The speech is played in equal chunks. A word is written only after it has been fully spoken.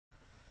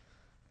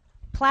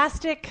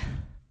Plastic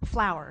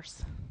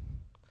flowers,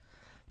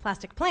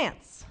 plastic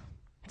plants,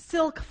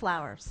 silk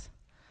flowers.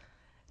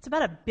 It's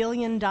about $1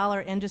 billion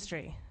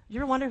industry. You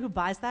ever wonder who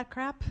buys that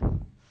crap?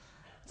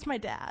 It's my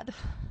dad.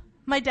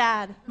 My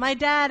dad,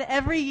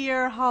 every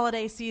year,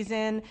 holiday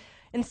season,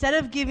 instead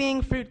of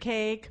giving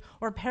fruitcake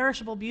or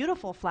perishable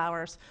beautiful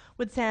flowers,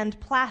 would send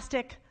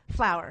plastic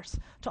flowers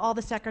to all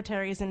the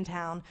secretaries in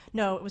town.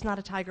 No, it was not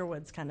a Tiger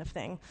Woods kind of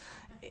thing.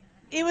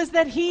 It was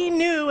that he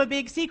knew a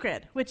big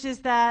secret, which is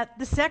that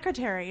the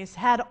secretaries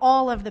had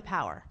all of the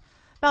power,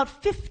 about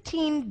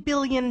 $15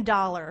 billion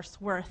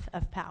worth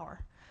of power.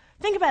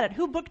 Think about it.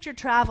 Who booked your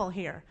travel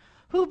here?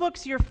 Who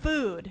books your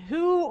food?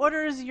 Who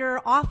orders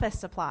your office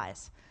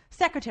supplies?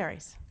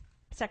 Secretaries.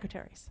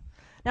 Secretaries.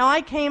 Now,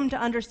 I came to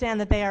understand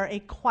that they are a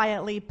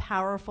quietly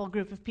powerful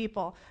group of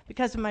people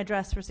because of my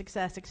Dress for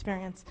Success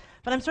experience.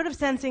 But I'm sort of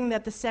sensing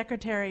that the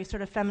secretary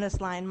sort of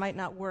feminist line might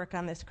not work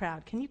on this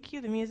crowd. Can you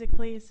cue the music,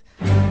 please?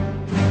 You're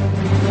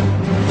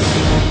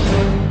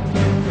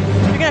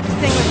going to have to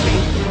sing with me.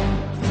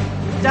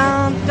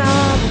 Dun,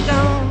 dun,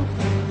 dun.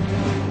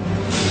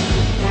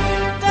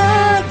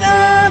 Dun,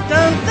 dun,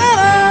 dun, dun,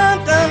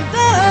 dun, dun,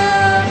 dun.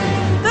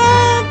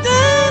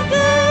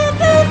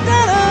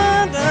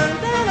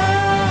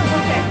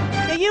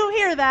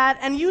 That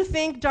and you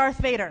think Darth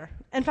Vader.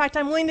 In fact,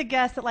 I'm willing to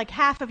guess that like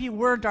half of you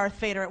were Darth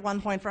Vader at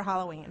one point for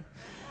Halloween.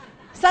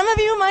 Some of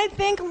you might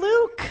think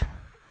Luke.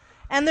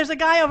 And there's a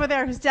guy over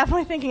there who's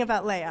definitely thinking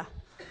about Leia.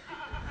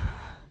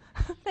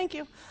 Thank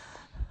you.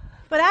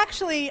 But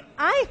actually,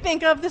 I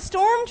think of the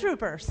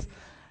stormtroopers.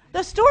 The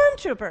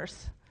stormtroopers.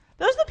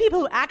 Those are the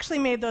people who actually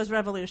made those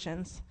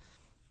revolutions.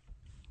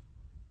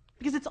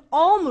 Because it's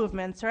all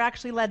movements are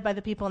actually led by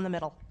the people in the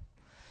middle.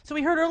 So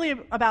we heard earlier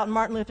about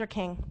Martin Luther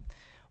King.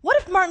 What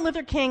if Martin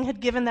Luther King had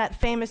given that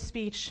famous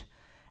speech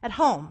at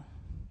home,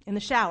 in the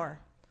shower,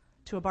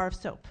 to a bar of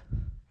soap?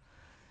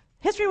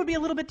 History would be a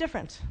little bit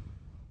different.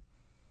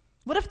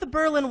 What if the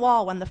Berlin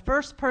Wall, when the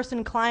first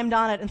person climbed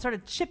on it and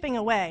started chipping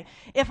away,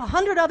 if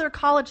 100 other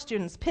college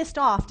students, pissed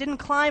off, didn't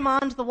climb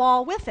onto the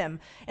wall with him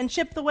and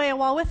chip the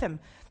wall with him?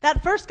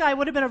 That first guy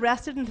would have been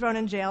arrested and thrown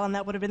in jail, and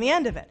that would have been the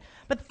end of it.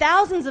 But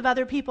thousands of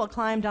other people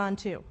climbed on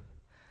too.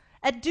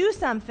 At Do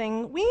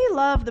Something, we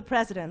love the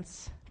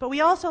presidents, but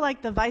we also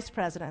like the vice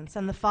presidents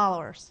and the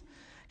followers,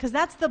 because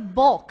that's the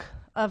bulk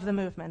of the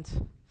movement.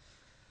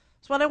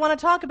 So what I want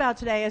to talk about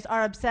today is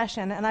our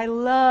obsession, and I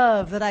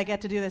love that I get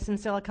to do this in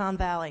Silicon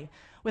Valley,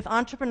 with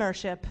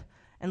entrepreneurship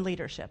and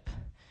leadership.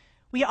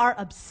 We are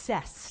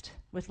obsessed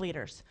with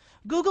leaders.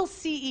 Google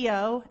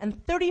CEO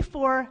and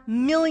 34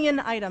 million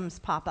items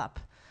pop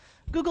up.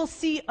 Google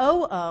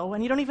COO,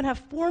 and you don't even have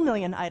 4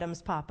 million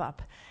items pop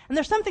up. And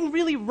there's something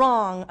really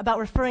wrong about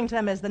referring to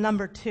them as the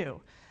number 2,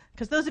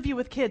 because those of you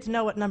with kids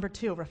know what number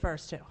 2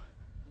 refers to.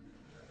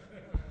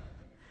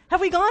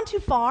 Have we gone too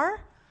far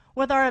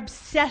with our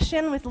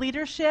obsession with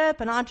leadership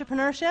and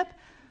entrepreneurship?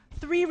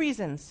 3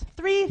 reasons,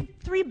 three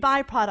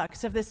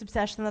byproducts of this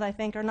obsession that I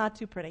think are not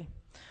too pretty.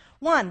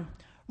 1,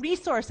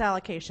 resource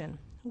allocation.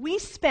 We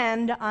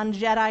spend on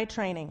Jedi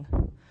training.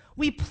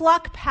 We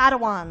pluck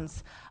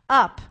Padawans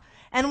up,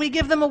 and we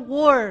give them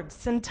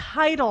awards and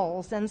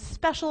titles and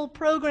special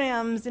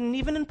programs, and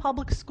even in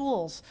public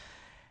schools,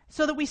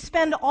 so that we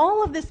spend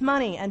all of this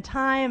money and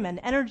time and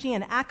energy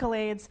and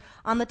accolades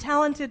on the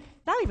talented,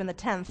 not even the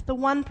 10th, the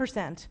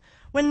 1%,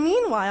 when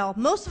meanwhile,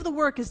 most of the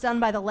work is done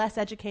by the less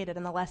educated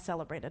and the less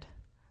celebrated.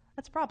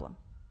 That's a problem.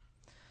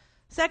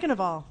 Second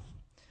of all,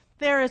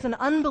 there is an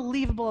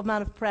unbelievable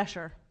amount of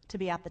pressure to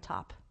be at the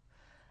top.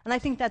 And I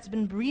think that's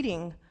been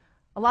breeding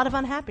a lot of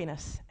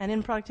unhappiness and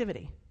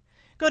improductivity.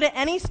 Go to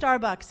any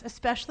Starbucks,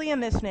 especially in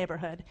this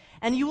neighborhood,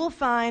 and you will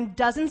find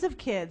dozens of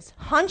kids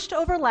hunched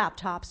over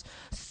laptops,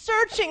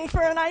 searching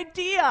for an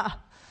idea.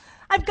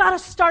 I've got to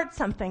start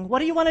something. What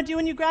do you want to do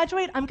when you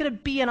graduate? I'm going to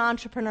be an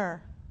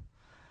entrepreneur.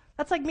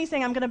 That's like me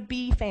saying I'm going to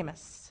be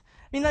famous.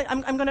 I mean,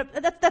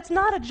 that's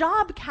not a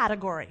job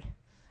category.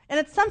 And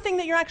it's something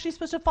that you're actually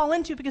supposed to fall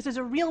into because there's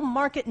a real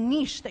market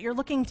niche that you're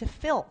looking to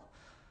fill.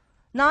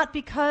 Not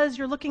because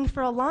you're looking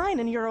for a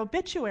line in your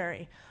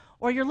obituary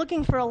or you're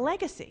looking for a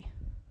legacy.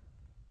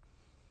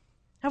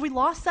 Have we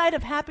lost sight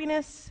of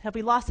happiness? Have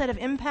we lost sight of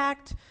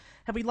impact?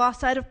 Have we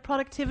lost sight of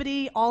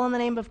productivity, all in the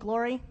name of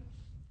glory?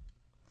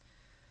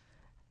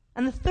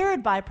 And the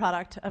third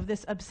byproduct of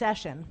this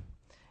obsession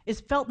is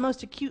felt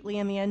most acutely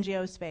in the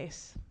NGO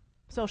space,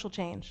 social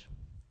change.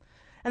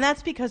 And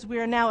that's because we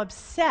are now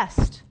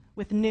obsessed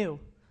with new,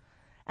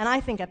 and I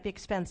think at the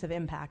expense of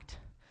impact.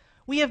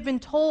 We have been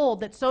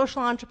told that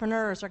social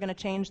entrepreneurs are going to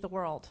change the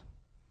world.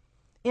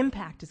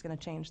 Impact is going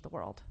to change the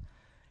world.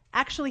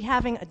 Actually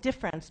having a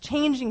difference,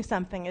 changing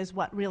something is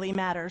what really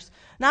matters,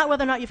 not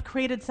whether or not you've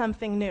created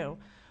something new.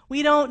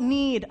 We don't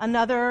need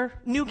another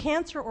new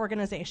cancer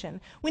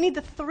organization. We need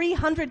the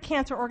 300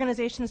 cancer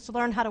organizations to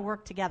learn how to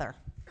work together.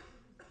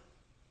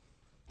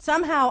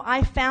 Somehow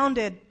I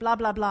founded blah,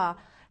 blah, blah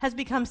has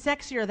become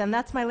sexier than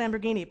that's my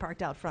Lamborghini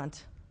parked out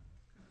front.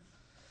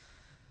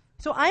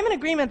 So I'm in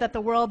agreement that the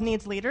world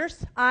needs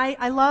leaders.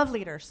 I love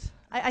leaders.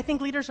 I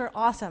think leaders are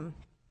awesome.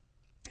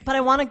 But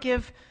I want to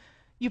give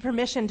you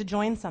permission to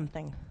join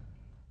something.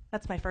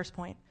 That's my first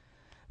point.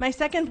 My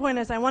second point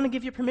is I want to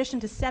give you permission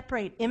to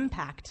separate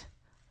impact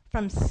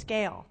from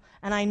scale.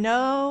 And I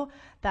know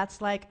that's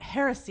like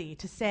heresy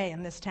to say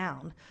in this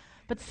town.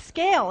 But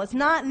scale is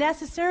not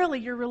necessarily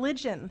your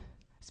religion,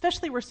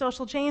 especially where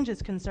social change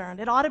is concerned.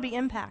 It ought to be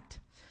impact.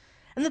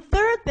 And the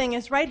third thing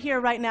is right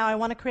here, right now, I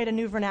want to create a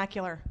new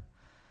vernacular.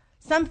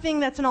 Something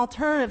that's an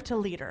alternative to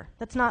leader,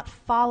 that's not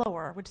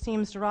follower, which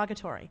seems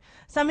derogatory.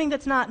 Something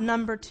that's not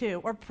number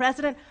two, or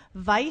president,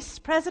 vice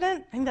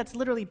president. I think that's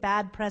literally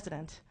bad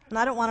president. And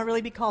I don't want to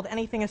really be called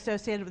anything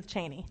associated with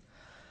Cheney.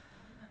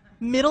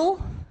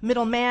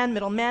 Middleman,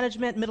 middle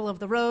management, middle of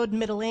the road,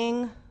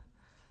 middling.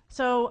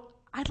 So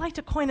I'd like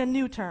to coin a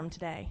new term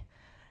today.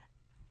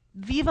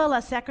 Viva la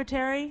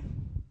secretary.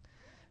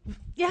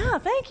 Yeah,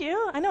 thank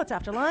you. I know it's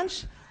after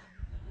lunch.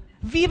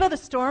 Viva the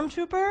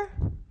stormtrooper.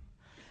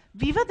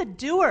 Viva the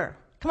doer.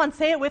 Come on,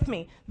 say it with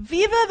me.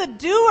 Viva the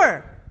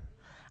doer.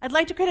 I'd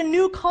like to create a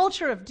new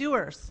culture of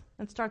doers.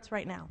 It starts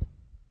right now.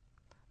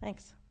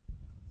 Thanks.